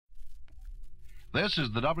This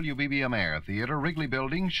is the WBBM Air Theater, Wrigley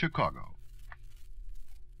Building, Chicago.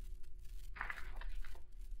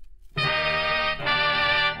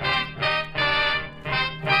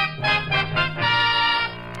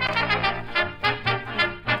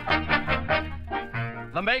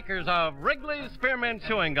 The makers of Wrigley's Spearmint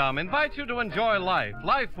Chewing Gum invite you to enjoy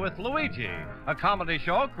Life with Luigi, a comedy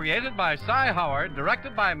show created by Cy Howard,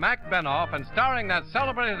 directed by Mac Benoff, and starring that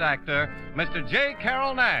celebrated actor, Mr. J.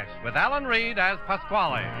 Carroll Nash, with Alan Reed as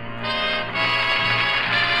Pasquale.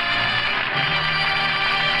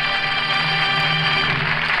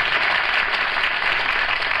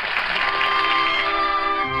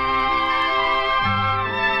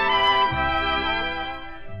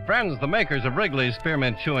 Friends, the makers of Wrigley's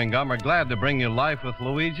Spearmint Chewing Gum are glad to bring you Life with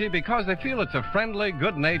Luigi because they feel it's a friendly,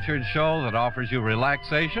 good-natured show that offers you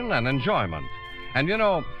relaxation and enjoyment. And you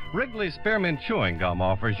know, Wrigley's Spearmint Chewing Gum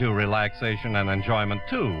offers you relaxation and enjoyment,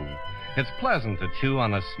 too. It's pleasant to chew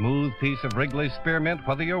on a smooth piece of Wrigley's Spearmint,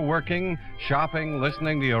 whether you're working, shopping,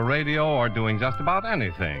 listening to your radio, or doing just about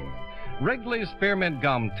anything. Wrigley's Spearmint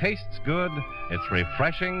Gum tastes good, it's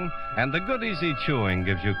refreshing, and the good, easy chewing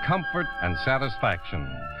gives you comfort and satisfaction.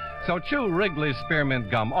 So chew Wrigley's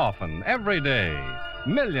Spearmint Gum often, every day.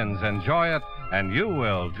 Millions enjoy it, and you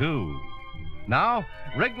will, too. Now,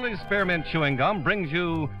 Wrigley's Spearmint Chewing Gum brings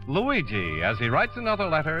you Luigi as he writes another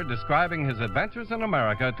letter describing his adventures in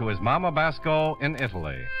America to his Mama Basco in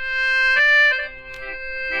Italy.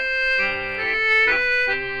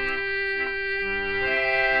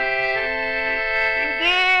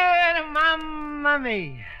 Dear Mamma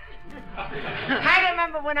Mia, I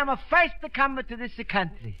remember when I'm first to come to this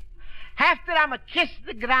country. After I'm kissed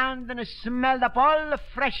the ground and smelled up all the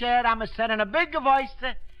fresh air, I'm said in a big voice,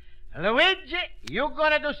 Luigi, you're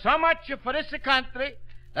going to do so much for this country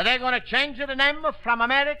that they're going to change the name from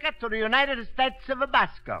America to the United States of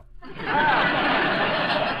Basco.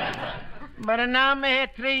 But now I'm here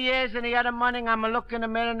 3 years, and the other morning I'm looking in the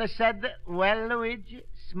mirror and I said, well, Luigi,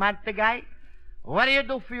 smart guy, what do you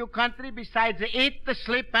do for your country besides eat,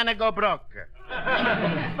 sleep, and go broke?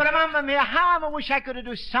 But Mamma Mia, how I wish I could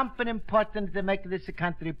do something important to make this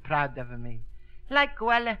country proud of me. Like,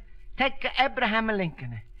 well, take Abraham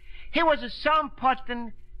Lincoln. He was so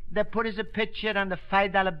important they put his picture on the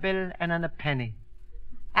 $5 bill and on a penny.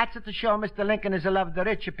 That's to show Mr. Lincoln is loved the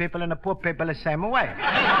rich people and the poor people the same way.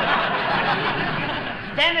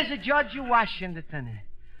 Then there's George Washington.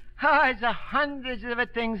 Oh, there's hundreds of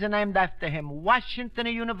things named after him. Washington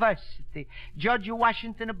University, George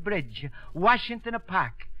Washington Bridge, Washington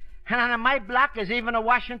Park. And on my block is even a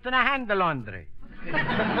Washington hand laundry.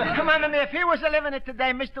 Come on, if he was living it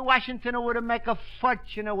today, Mr. Washington would make a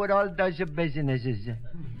fortune with all those businesses.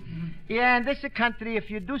 Yeah, in this country,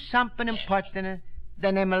 if you do something important,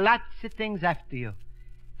 they name lots of things after you.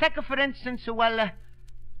 Take, for instance, Wild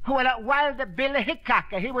Bill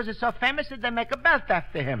Hickok. He was so famous that they make a belt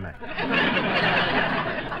after him.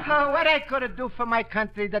 Oh, what I could do for my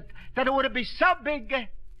country that would be so big,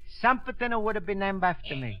 something would be named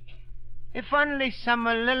after me. If only some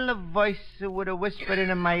little voice would whisper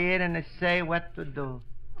in my ear and say what to do.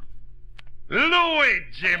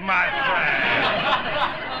 Luigi, my friend.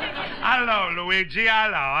 Hello, Luigi.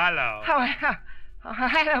 Hello. Oh,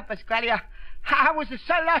 hello, Pasquale. I was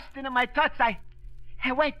so lost in my thoughts,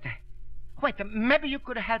 Hey, wait, maybe you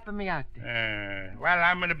could help me out. Well,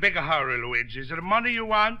 I'm in a big hurry, Luigi. Is it money you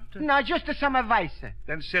want? No, just some advice.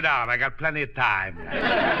 Then sit down. I got plenty of time.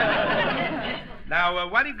 Now,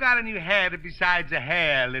 what do you got in your head besides a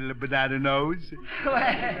hair, little banana nose?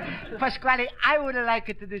 Well, Pasquale, I would like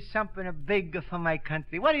to do something big for my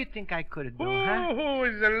country. What do you think I could do, huh? Oh,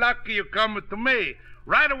 is it lucky you come to me?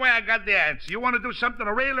 Right away, I got the answer. You want to do something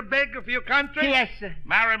really big for your country? Yes, sir.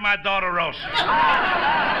 Marry my daughter, Rosa.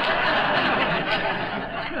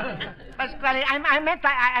 Pasquale, I meant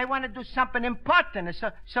I want to do something important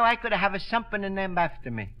so I could have something named after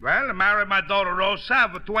me. Well, marry my daughter, Rosa.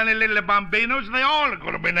 For 20 little bambinos, they all are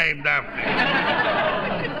going to be named after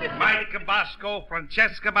you. Mike Basco,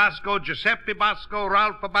 Francesca Basco, Giuseppe Basco,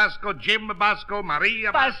 Ralph Basco, Jim Basco,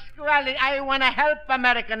 Maria Basco. Pasquale, I want to help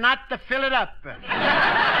America, not to fill it up.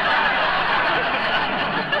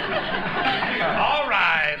 All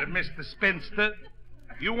right, Mr. Spinster.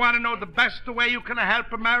 You want to know the best way you can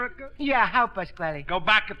help America? Yeah, how, Pasquale? Go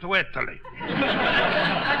back to Italy.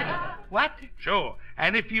 What? Sure.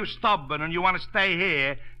 And if you're stubborn and you want to stay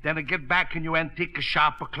here, then get back in your antique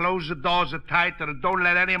shop, close the doors tight, and don't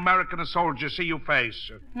let any American soldier see your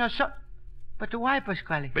face. No, but why,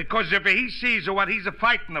 Pasquale? Because if he sees what he's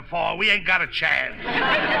fighting for, we ain't got a chance.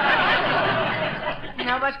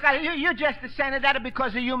 No, Pasquale, you just saying that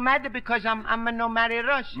because you mad because I'm a no marry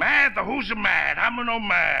Russ. Mad? Who's mad? I'm no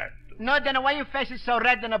mad. No, then why your face is so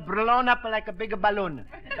red and blown up like a big balloon?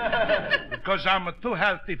 Because I'm too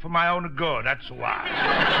healthy for my own good, that's why.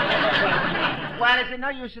 Well, it's no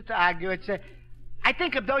use to argue. I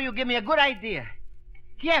think though you give me a good idea.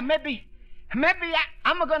 Yeah, maybe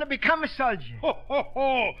I'm going to become a soldier. Ho, ho,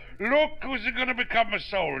 ho. Look who's going to become a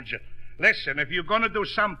soldier. Listen, if you're going to do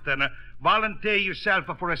something, volunteer yourself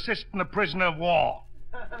for assisting a prisoner of war.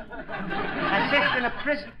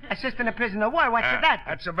 Assisting a prisoner of war? What's that?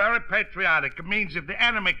 That's a very patriotic. It means if the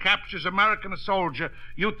enemy captures American soldier,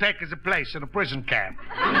 you take his place in a prison camp.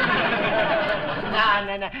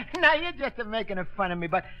 No, you're just making fun of me.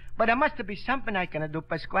 But there must be something I can do,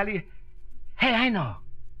 Pasquale. Hey, I know.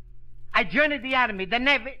 I joined the Army, the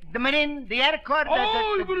Navy, the Marine, the Air Corps.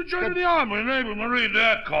 You're going to join the Army, the Navy, Marine, the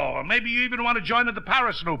Air Corps. Maybe you even want to join the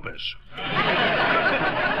parasnoopers.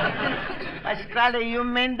 Pasquale, you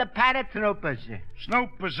mean the paratroopers?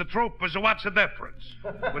 Snoopers, the troopers, what's the difference?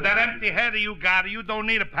 With that empty head you got, you don't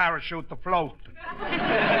need a parachute to float.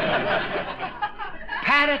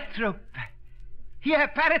 Paratrooper. Yeah,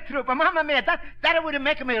 paratrooper. Mamma mia, that would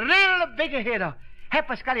make me a real big hero. Hey,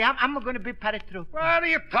 Pasquale, I'm going to be paratrooper. What are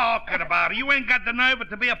you talking about? You ain't got the nerve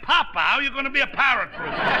to be a papa. How are you going to be a paratrooper?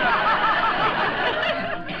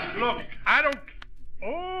 Look, I don't...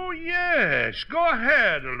 Oh, yes. Go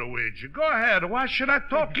ahead, Luigi. Go ahead. Why should I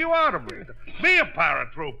talk you out of it? Be a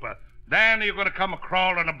paratrooper. Then you're going to come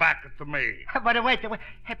crawling back to me. But wait.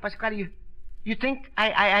 Hey, Pasquale, you think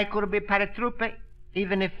I could be a paratrooper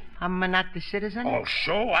even if I'm not a citizen? Oh,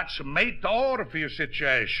 sure. That's made to order for your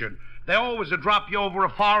situation. They always drop you over a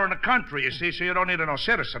foreign country, you see, so you don't need no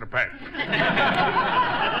citizen pay.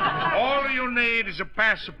 All you need is a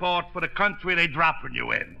passport for the country they dropping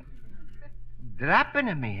you in.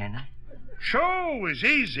 Dropping me in? Sure, it's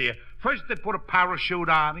easy. First they put a parachute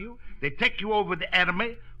on you, they take you over the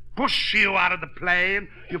enemy, push you out of the plane,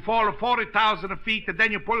 you fall 40,000 feet, and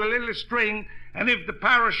then you pull a little string, and if the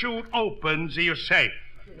parachute opens, you're safe.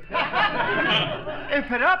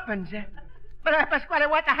 If it opens... But, Pasquale,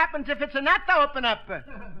 what happens if it's not to open up?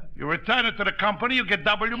 You return it to the company, you get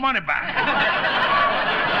double your money back.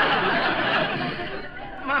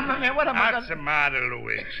 Mamma mia, what am I What's the matter,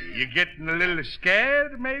 Luigi? You getting a little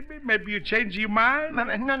scared, maybe? Maybe you change your mind?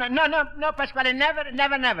 No, Pasquale, never.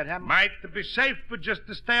 Might be safer just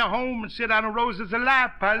to stay at home and sit on a Rose's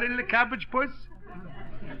lap, huh, little cabbage puss?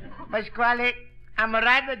 Pasquale, I'm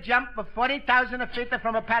rather jump 40,000 feet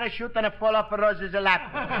from a parachute than fall off a Rose's lap.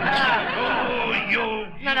 Oh, you...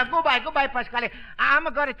 No, goodbye, Pasquale. I'm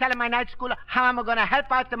going to tell my night school how I'm going to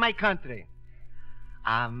help out my country.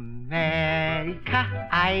 America,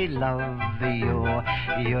 I love you.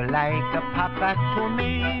 You're like a papa to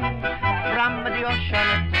me. From the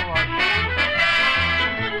ocean to ocean.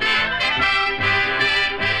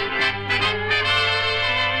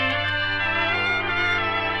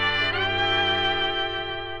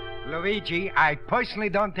 Luigi, I personally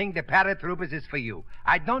don't think the paratroopers is for you.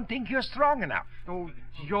 I don't think you're strong enough. Oh,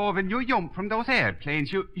 Joe, when you jump from those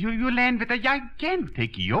airplanes, you land with a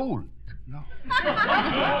gigantic yolt. No.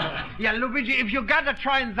 Yeah, Luigi, if you gotta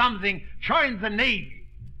try something, join the Navy.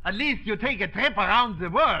 At least you take a trip around the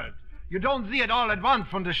world. You don't see it all at once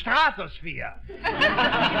from the stratosphere.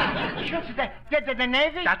 Sure, the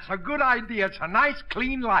Navy? That's a good idea. It's a nice,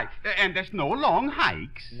 clean life. And there's no long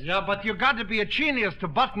hikes. Yeah, but you gotta be a genius to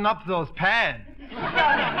button up those pants.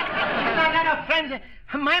 No, friends.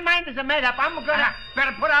 My mind is made up. I'm gonna...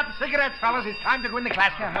 Better put out the cigarettes, fellas. It's time to go in the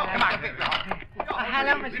classroom. Come on.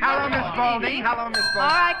 Hello, Miss Spaulding. Hello, Miss Spaulding. All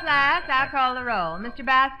right, class, I'll call the roll. Mr.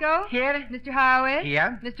 Basco? Here. Mr. Harwood?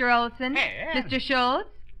 Here. Mr. Olson? Here. Mr. Schultz?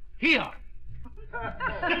 Here.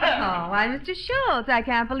 Oh, why, Mr. Schultz, I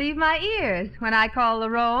can't believe my ears. When I call the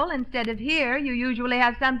roll, instead of here, you usually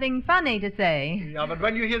have something funny to say. Yeah, but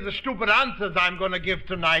when you hear the stupid answers I'm going to give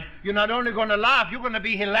tonight, you're not only going to laugh, you're going to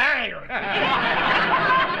be hilarious.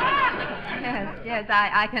 Yes,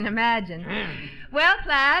 I can imagine. Well,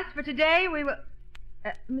 class, for today we will...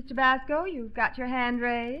 Mr. Basco, you've got your hand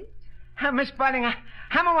raised. Miss Spaulding, I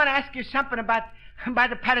want to ask you something about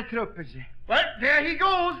the paratroopers. Well, there he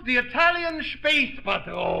goes, the Italian Space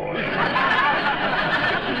Patrol.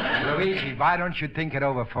 Luigi, why don't you think it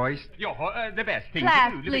over first? The best thing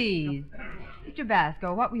Class, to do. please. Mr.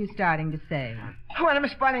 Basco, what were you starting to say? Well,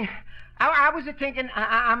 Miss Spaulding, I was thinking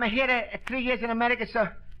I'm here 3 years in America, so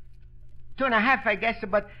 2.5, I guess,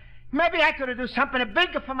 but maybe I could do something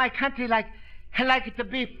bigger for my country, like to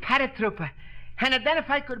be paratrooper. And then if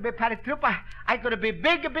I could be paratrooper, I could be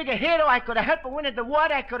big hero. I could help win the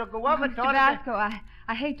war. I could go over to... Mr. Basco, I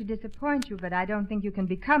I hate to disappoint you, but I don't think you can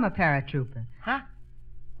become a paratrooper. Huh?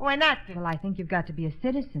 Why not? Well, I think you've got to be a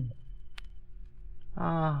citizen.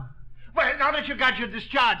 Oh. Well, now that you got your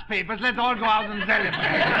discharge papers, let's all go out and celebrate.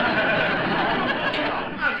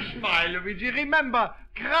 Now, smile, Luigi. Remember,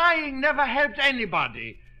 crying never helped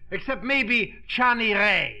anybody, except maybe Johnny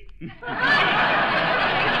Ray.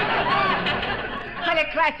 Hello,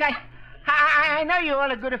 class. I know you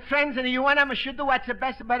all are good friends and you want to should do what's the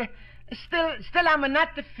best, but still I'm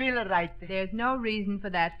not to feel right. There's no reason for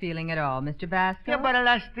that feeling at all, Mr. Basco. Yeah, but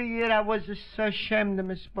last year I was so ashamed of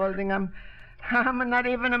Miss Spaulding. I'm not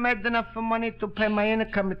even made enough money to pay my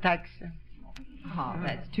income tax. Oh,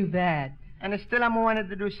 that's too bad. And still I'm wanted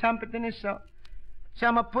to do something, so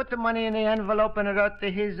I'm going to put the money in the envelope and wrote,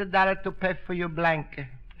 here's $1 to pay for your blank.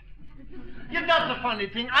 Yeah, that's a funny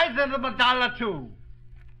thing. I sent them $1 too.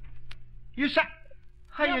 You said...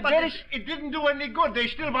 How Yeah, you but did it? it didn't do any good. They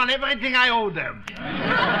still want everything I owe them.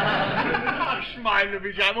 Oh, smile,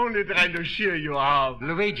 Luigi. I'm only trying to cheer you up.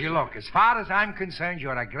 Luigi, look, as far as I'm concerned,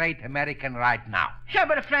 you're a great American right now. Yeah,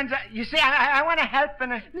 but friends, you see, I want to help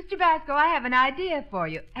and... Mr. Basco, I have an idea for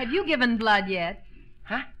you. Have you given blood yet?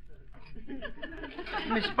 Huh?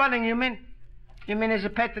 Miss Spaulding, you mean as a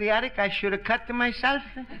patriotic I should have cut to myself?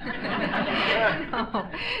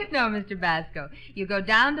 No, Mr. Basco. You go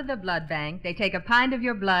down to the blood bank, they take a pint of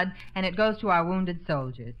your blood, and it goes to our wounded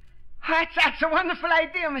soldiers. That's a wonderful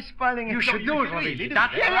idea, Miss Spaulding. You should do it, Luigi.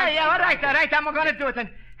 Yeah, all right. I'm going to do it.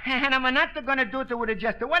 And I'm not going to do it with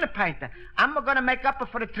just one pint. I'm going to make up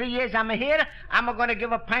for the 3 years I'm here. I'm going to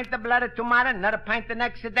give a pint of blood tomorrow, another pint the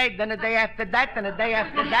next day, then the day after that, and the day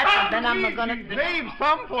after that, and then I'm going to... Save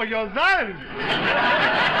some for yourself.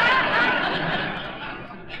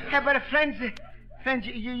 Yeah, but friends,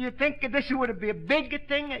 you think this would be a big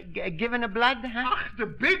thing, giving the blood, huh? Ach, the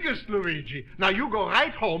biggest, Luigi. Now, you go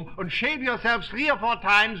right home and shave yourself 3 or 4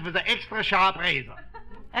 times with an extra sharp razor.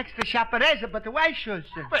 Extra sharp razor, but why should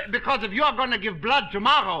you? Well, because if you're going to give blood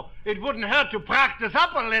tomorrow, it wouldn't hurt to practice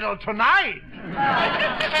up a little tonight.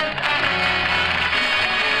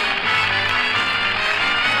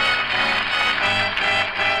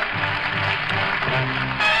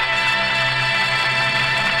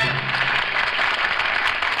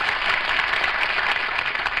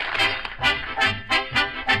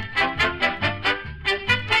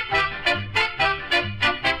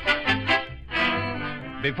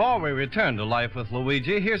 Before we return to Life with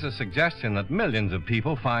Luigi, here's a suggestion that millions of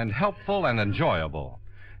people find helpful and enjoyable.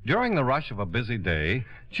 During the rush of a busy day,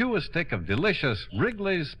 chew a stick of delicious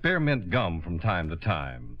Wrigley's Spearmint Gum from time to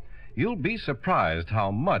time. You'll be surprised how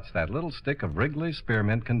much that little stick of Wrigley's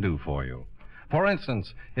Spearmint can do for you. For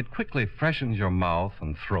instance, it quickly freshens your mouth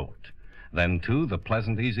and throat. Then, too, the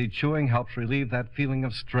pleasant, easy chewing helps relieve that feeling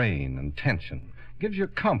of strain and tension, gives you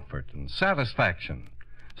comfort and satisfaction.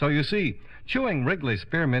 So you see, chewing Wrigley's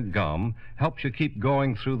Spearmint Gum helps you keep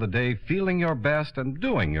going through the day feeling your best and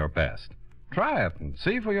doing your best. Try it and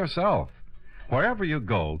see for yourself. Wherever you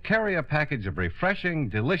go, carry a package of refreshing,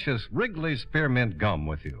 delicious Wrigley's Spearmint Gum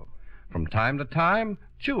with you. From time to time,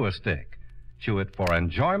 chew a stick. Chew it for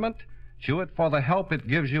enjoyment. Chew it for the help it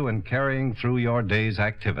gives you in carrying through your day's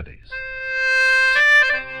activities.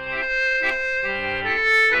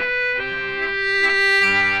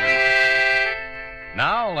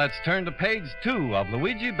 Now, let's turn to page 2 of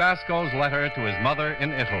Luigi Basco's letter to his mother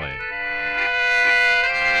in Italy.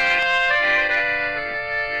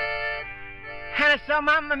 And so,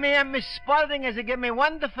 Mamma Mia, Miss Spaulding has given me a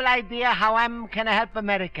wonderful idea how I'm going to help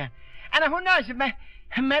America. And who knows,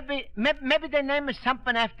 maybe they name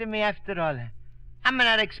something after me after all. I'm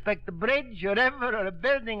not expect a bridge or river or a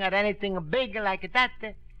building or anything big like that.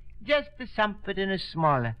 Just something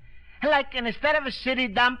smaller. Like instead of a city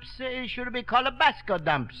dumps, it should be called a Basco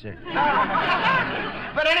dumps.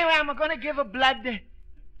 But anyway, I'm going to give a blood.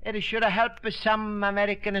 It should help some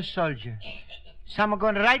American soldiers. So I'm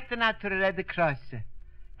going right now to the Red Cross.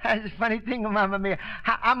 That's a funny thing, Mamma Mia.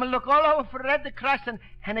 I'm going to look all over for Red Cross,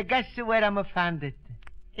 and guess where I'm going to find it?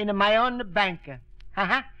 In my own bank.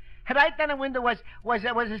 Uh-huh. Right on the window was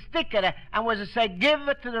a sticker, and was to say, give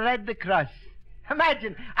it to the Red Cross.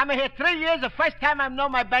 Imagine, I'm here 3 years, the first time I know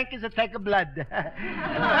my bank is to take a blood.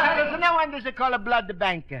 There's no one does call a blood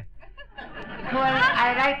bank. Well,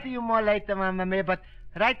 I'll write to you more later, Mamma Mia, but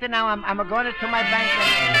right now I'm going to my bank.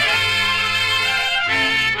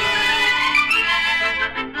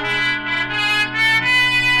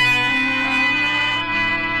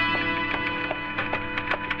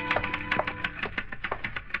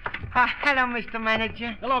 Hello, Mr.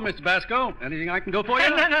 Manager. Hello, Mr. Basco. Anything I can do for you?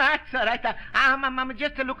 No, that's all right. I'm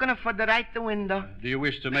just looking for the right window. Do you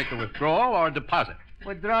wish to make a withdrawal or deposit?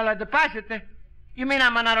 Withdrawal or deposit? You mean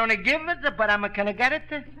I'm not only give it, but I'm gonna get it?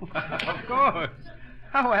 Of course.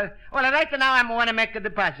 Oh, well, right now I want to make a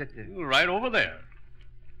deposit. Right over there.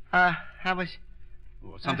 I was...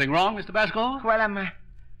 Something wrong, Mr. Basco? Well, I'm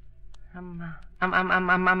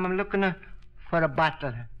looking for a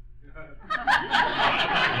bottle.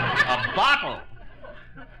 A bottle?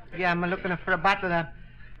 Yeah, I'm looking for a bottle.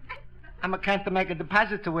 I can't make a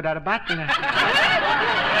deposit without a bottle. This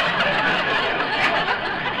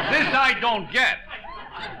I don't get.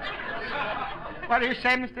 What do you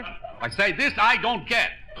say, mister? I say this I don't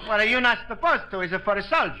get. What are you not supposed to? Is it for a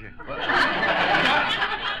soldier?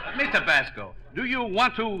 Mr. Basco, do you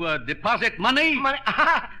want to deposit money? Money? So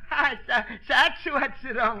that's what's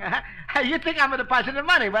wrong. You think I'm a depositing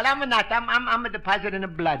money? Well, I'm not. I'm a depositing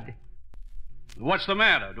of blood. What's the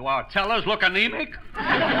matter? Do our tellers look anemic? No,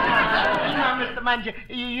 Mr. Manager,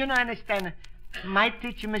 you don't understand. My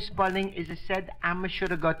teacher, Miss Spaulding, said I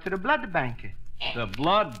should go to the blood bank. The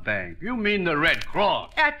blood bank? You mean the Red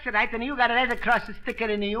Cross? That's right, and you got a Red Cross sticker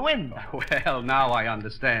in your window. Well, now I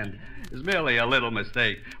understand. It's merely a little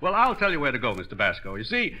mistake. Well, I'll tell you where to go, Mr. Basco. You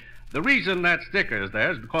see, the reason that sticker is there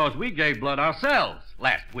is because we gave blood ourselves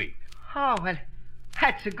last week. Oh, well,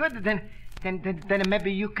 that's good. Then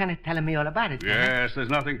maybe you can tell me all about it. Yes, there's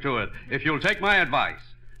nothing to it. If you'll take my advice,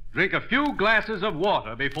 drink a few glasses of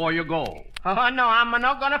water before you go. Oh, no, I'm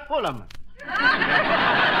not going to fool him.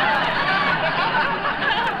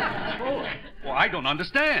 Well, I don't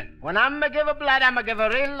understand. When I'm going to give a blood, I'm going to give a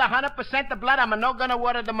real 100% of blood. I'm not going to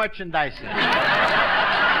water the merchandise.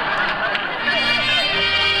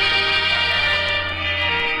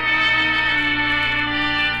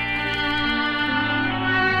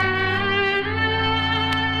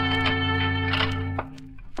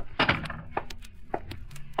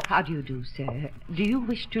 How do you do, sir? Do you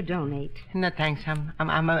wish to donate? No, thanks.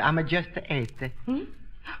 I'm just ate. Hmm?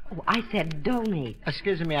 Oh, I said donate.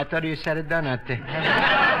 Excuse me, I thought you said a donut.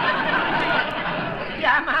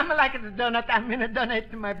 Yeah, I'm like a donut. I'm going to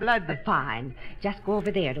donate to my blood. Fine. Just go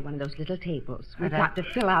over there to one of those little tables. We've got to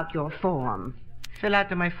fill out your form. Fill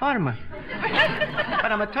out my form?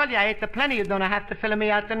 But I'm told you I ate plenty. You don't have to fill me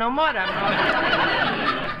out no more.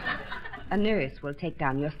 A nurse will take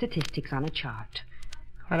down your statistics on a chart.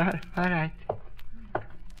 All right.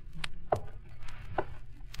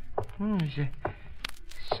 It's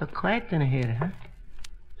so quiet in here, huh?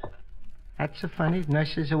 That's so funny.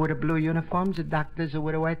 Nurses are with the blue uniforms, the doctors are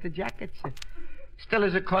with the white jackets. Still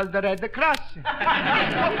is called the Red Cross.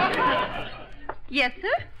 Yes,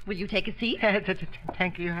 sir. Will you take a seat?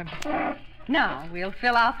 Thank you. Now, we'll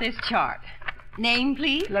fill out this chart. Name,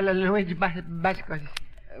 please? Luigi Basco.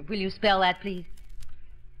 Will you spell that, please?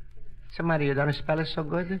 Somebody, you don't spell it so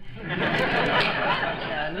good?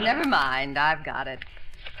 Never mind. I've got it.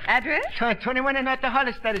 Address? 21 and North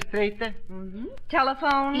Hollister Street. Mm-hmm.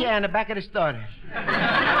 Telephone? Yeah, in the back of the store.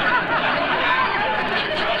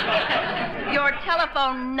 Your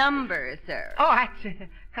telephone number, sir. Oh,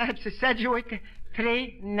 that's Sedgwick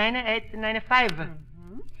 39895.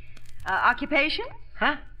 Mm-hmm. Occupation?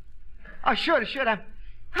 Huh? Oh, sure.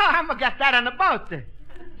 I'm gonna get that on the boat.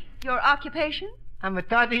 Your occupation? I'm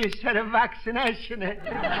thought you said a vaccination. No,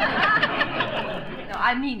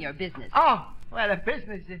 I mean your business. Oh, well,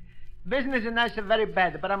 business is not so very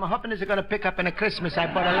bad, but I'm hoping it's going to pick up in a Christmas. I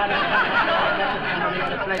bought a lot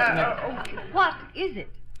of what is it?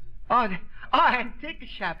 Oh, antique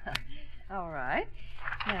shop. All right.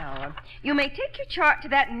 Now, you may take your chart to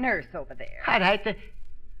that nurse over there. All right.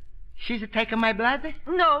 She's taking my blood?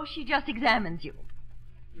 No, she just examines you.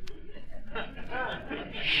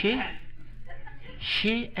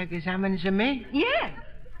 She examines me? Yes.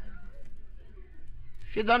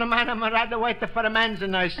 If you don't mind, I'm rather wait for a man's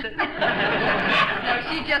nurse. No,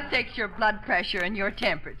 she just takes your blood pressure and your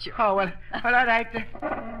temperature. Oh, well, all right.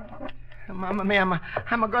 Mamma mia,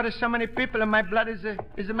 I'm going to go to so many people, and my blood is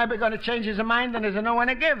maybe going to change his mind, and there's no one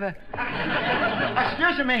to give.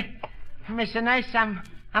 Excuse me, Mr. Nice, I'm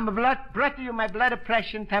brought to you my blood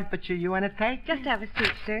pressure and temperature. You want to take? Just have a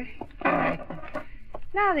seat, sir. All right.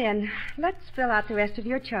 Now then, let's fill out the rest of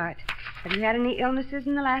your chart. Have you had any illnesses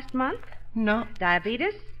in the last month? No.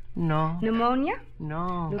 Diabetes? No. Pneumonia?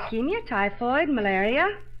 No. Leukemia, typhoid,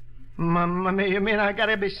 malaria? Mamma mia, you mean I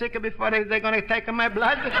gotta be sick before they're gonna take my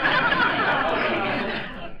blood?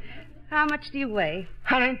 How much do you weigh?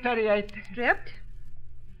 138. Stripped?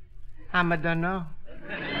 I don't know.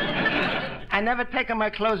 I never take my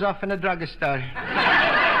clothes off in the drugstore.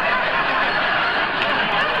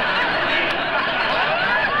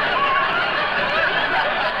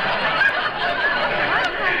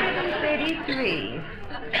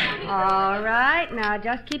 All right, now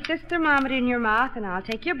just keep this thermometer in your mouth and I'll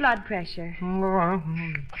take your blood pressure. Now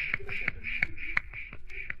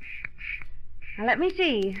let me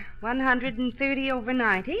see.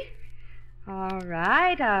 130/90. All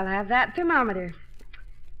right, I'll have that thermometer.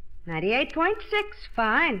 98.6,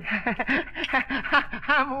 fine.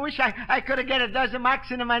 I wish I could have get a dozen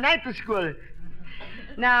marks into my night to school.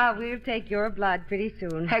 Now, we'll take your blood pretty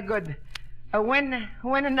soon. Hey, good. When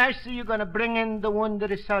a nurse are you going to bring in the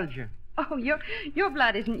wounded soldier? Oh, your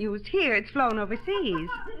blood isn't used here. It's flown overseas.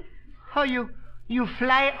 Oh, you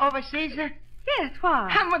fly overseas? Yes, why?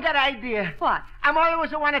 I've got an idea. What? I'm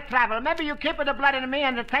always want to travel. Maybe you keep the blood in me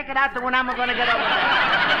and take it out when I'm going to get over there.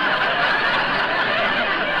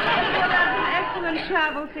 Excellent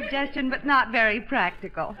travel suggestion, but not very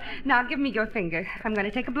practical. Now, give me your finger. I'm going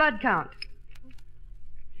to take a blood count.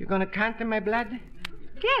 You're going to count in my blood?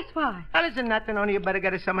 Yes, why? Well, isn't nothing, only you better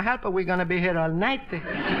get us some help, or we're going to be here all night. Don't you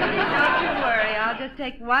worry. I'll just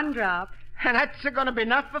take one drop. And that's going to be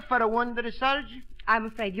enough for a wounded soldier? I'm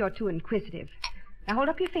afraid you're too inquisitive. Now, hold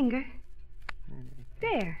up your finger.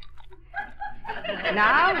 There.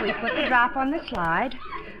 Now, we put the drop on the slide.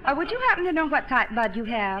 Would you happen to know what type blood you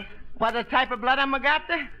have? What the type of blood I'm got?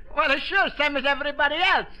 Well, sure, same as everybody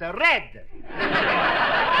else. Red.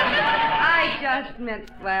 I just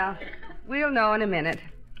meant, well, we'll know in a minute.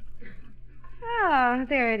 Oh,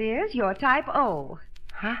 there it is. You're type O.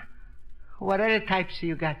 Huh? What other types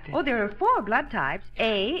you got there? Oh, there are 4 blood types.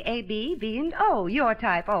 A, AB, B, and O. You're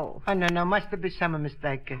type O. Oh, no, must have been some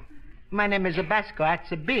mistake. My name is Basco.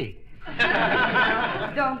 That's a B.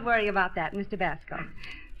 Don't worry about that, Mr. Basco.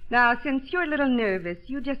 Now, since you're a little nervous,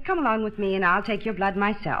 you just come along with me and I'll take your blood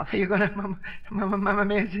myself. You're going to... Mama,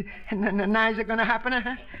 now is it going to happen,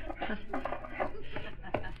 huh?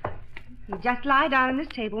 You just lie down on this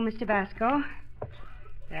table, Mr. Basco.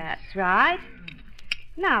 That's right.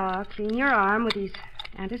 Now I'll clean your arm with these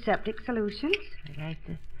antiseptic solutions. Right.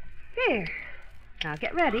 There. Now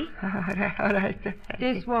get ready. All right.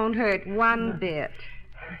 This won't hurt one bit.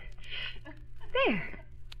 There.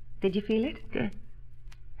 Did you feel it?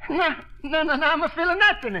 No, I'm feeling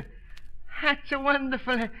nothing. That's a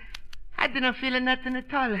wonderful... I didn't feel nothing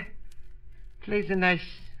at all. Please, nice.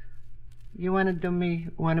 You want to do me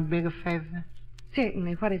one bigger favor?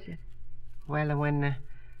 Certainly. What is it? Well,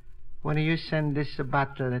 when you send this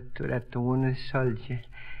bottle to that wounded soldier,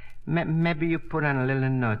 maybe you put on a little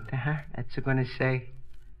note, huh? That's going to say,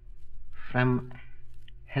 from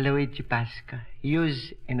Luigi Pasca,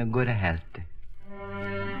 use in a good health.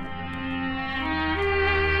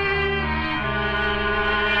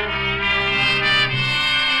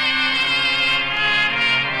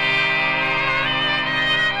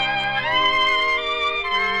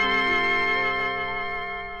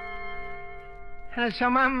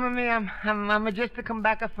 So, Mama, I'm just to come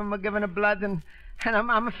back from giving of blood, and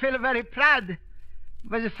I'm feeling very proud.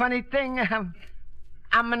 But the funny thing,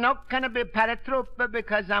 I'm not going to be paratrooper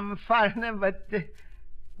because I'm a foreigner, but,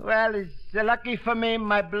 well, it's lucky for me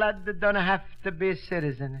my blood don't have to be a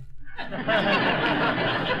citizen. Anyway,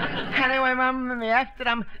 Mama, after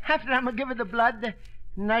I'm giving the blood,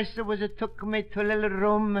 nurse took me to a little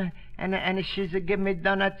room, and she's give me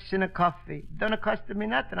donuts and a coffee. Don't cost me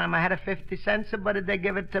nothing. I had 50 cents, but they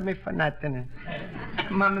give it to me for nothing.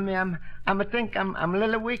 Mama, I'm a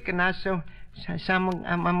little weak now, so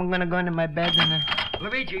I'm going to go into my bed and...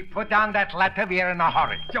 Luigi, put down that letter. We are in a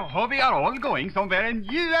hurry. So we are all going somewhere, and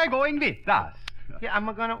you are going with us. Yeah,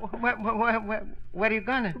 I'm going to... Where are you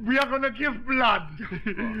going? We are going to give blood.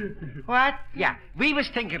 What? Yeah, we was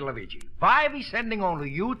thinking, Luigi, why are we sending only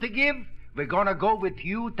you to give? We're going to go with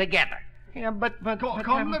you together. Yeah, but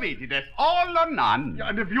Come, Luigi, that's all or none. Yeah,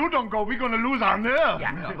 and if you don't go, we're going to lose our nerve.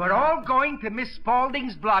 Yeah, we're all going to Miss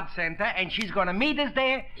Spaulding's blood center, and she's going to meet us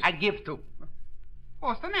there and give too.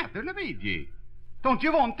 What's the matter, Luigi? Don't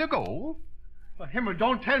you want to go? For Himmel,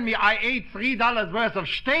 don't tell me I ate $3 worth of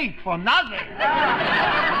steak for nothing.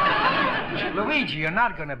 Luigi, you're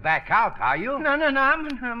not going to back out, are you? No, I'm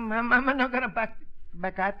not going to back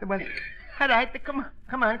out. Well, all right, come on.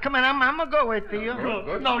 I'm going to go with you.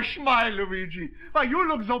 No, smile, Luigi. Why, you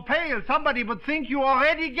look so pale, somebody would think you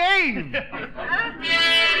already game.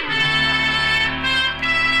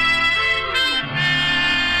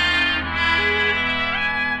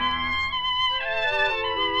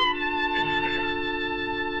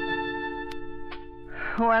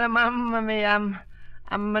 Well, Mama,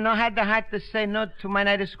 I'm not had the heart to say no to my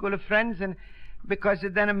night school of friends, and because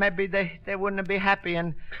then maybe they wouldn't be happy,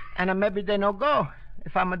 and maybe they no go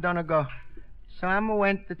if I'm don't go. So I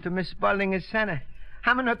went to Miss Spaulding's center.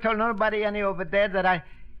 I'm not told nobody any over there that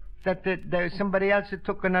somebody else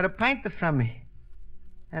took another pint from me.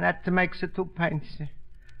 And that makes it 2 pints.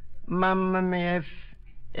 Mamma mia,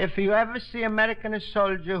 if you ever see American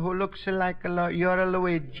soldier who looks like you're a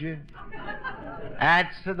Luigi,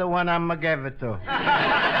 that's the one I'm going to give it to.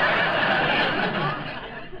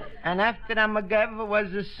 And after I'm going to give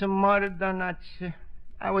was some more donuts.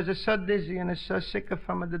 I was so dizzy and so sick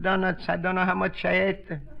from the donuts, I don't know how much I ate.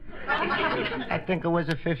 I think it was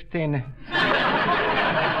a 15.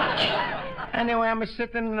 Anyway, I'm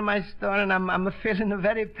sitting in my store and I'm feeling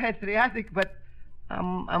very patriotic, but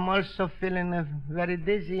I'm also feeling very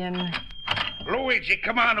dizzy and... Luigi,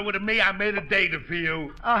 come on with me. I made a date for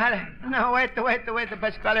you. Oh, hello. No, wait,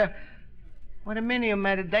 Pasquale. What do you mean you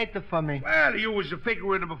made a date for me? Well, you was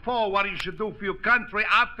figuring before what you should do for your country.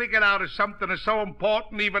 I figured out it's something that's so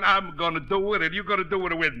important, even I'm going to do it, and you're going to do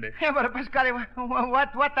it with me. Yeah, but Pasquale,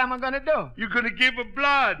 what am I going to do? You're going to give her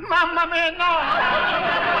blood. Mamma mia, no!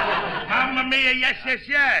 Mamma mia,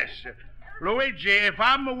 yes. Luigi, if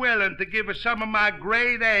I'm willing to give her some of my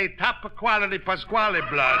grade A, top quality Pasquale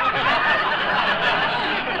blood,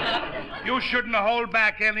 you shouldn't hold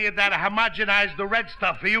back any of that homogenized the red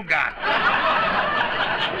stuff you got.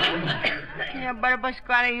 Yeah, but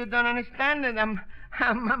Pasquale, you don't understand it. I'm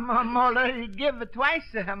already give it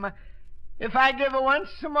twice. If I give it once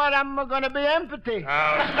more, I'm going to be empty.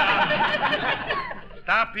 Oh, stop.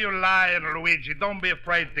 Stop you lying, Luigi. Don't be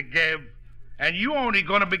afraid to give. And you only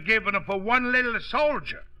going to be giving her for one little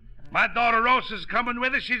soldier. My daughter Rosa's coming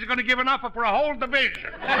with us. She's going to give an offer for a whole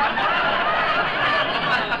division.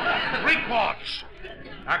 3 quarts.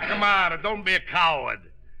 Now, come on, don't be a coward.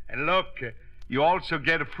 And look, you also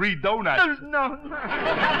get a free donut. No.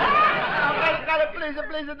 Pasquale,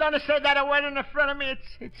 please, don't say that word in front of me.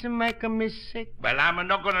 It's making me sick. Well, I'm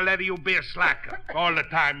not going to let you be a slacker. All the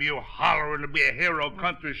time you hollering to be a hero.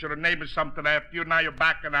 Country should have named something after you. Now you're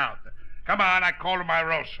backing out. Come on, I call her my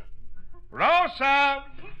Rosa. Rosa!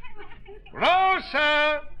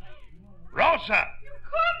 Rosa! Rosa! You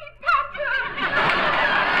call me Papa!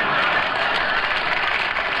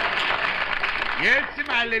 Yes,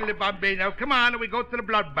 my little bambino. Come on, we go to the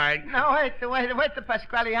blood bank. No, wait,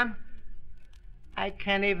 Pasquale. I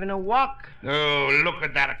can't even walk. Oh, look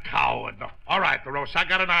at that, a coward. All right, Rosa, I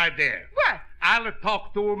got an idea. What? I'll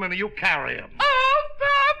talk to him and you carry him. Oh,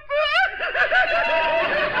 Papa!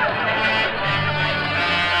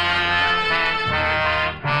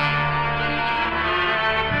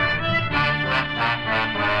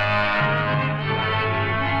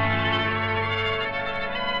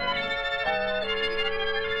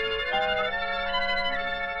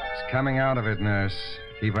 Coming out of it, nurse.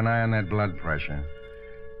 Keep an eye on that blood pressure.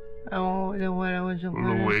 Oh, what I was...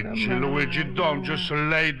 Luigi, don't just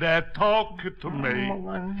lay there. Talk to me.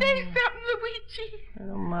 Say something, Luigi.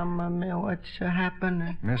 Oh, Mamma mia, what's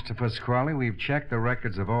happening? Mr. Pasquale, we've checked the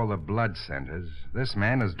records of all the blood centers. This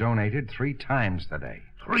man has donated 3 times today.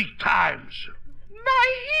 3 times?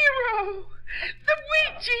 My hero!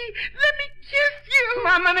 Luigi, let me kiss you.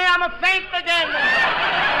 Mamma mia, I'm a faint again.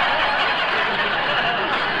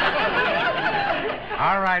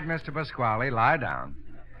 All right, Mr. Pasquale, lie down.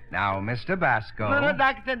 Now, Mr. Basco. No,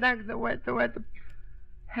 doctor, wait.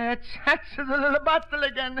 That's the little bottle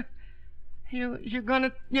again. You're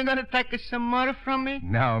gonna take some more from me?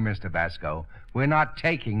 No, Mr. Basco. We're not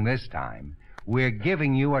taking this time. We're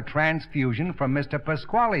giving you a transfusion from Mr.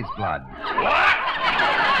 Pasquale's blood. What?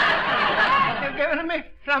 You're giving me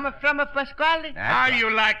from a Pasquale? How you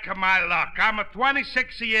like my luck? I'm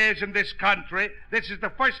 26 years in this country. This is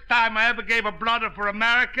the first time I ever gave a blood for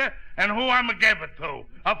America, and who I'm going to give it to?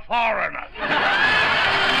 A foreigner.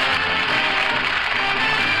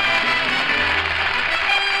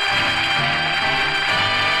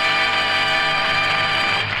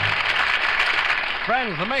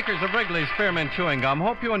 Friends, the makers of Wrigley's Spearmint Chewing Gum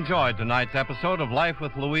hope you enjoyed tonight's episode of Life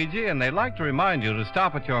with Luigi, and they'd like to remind you to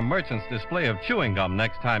stop at your merchant's display of chewing gum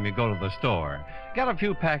next time you go to the store. Get a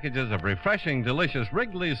few packages of refreshing, delicious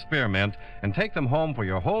Wrigley's Spearmint and take them home for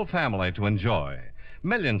your whole family to enjoy.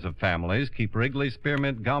 Millions of families keep Wrigley's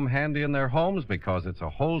Spearmint Gum handy in their homes because it's a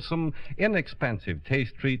wholesome, inexpensive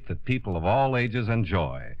taste treat that people of all ages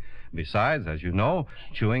enjoy. Besides, as you know,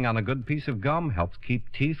 chewing on a good piece of gum helps keep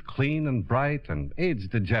teeth clean and bright and aids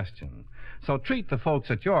digestion. So treat the folks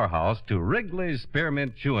at your house to Wrigley's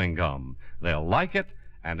Spearmint Chewing Gum. They'll like it,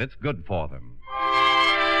 and it's good for them.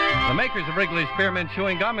 The makers of Wrigley's Spearmint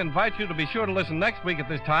Chewing Gum invite you to be sure to listen next week at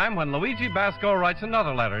this time when Luigi Basco writes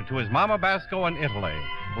another letter to his Mama Basco in Italy.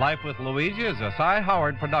 Life with Luigi is a Cy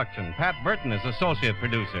Howard production. Pat Burton is associate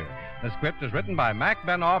producer. The script is written by Mac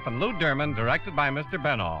Benoff and Lou Derman, directed by Mr.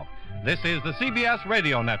 Benoff. This is the CBS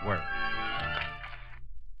Radio Network.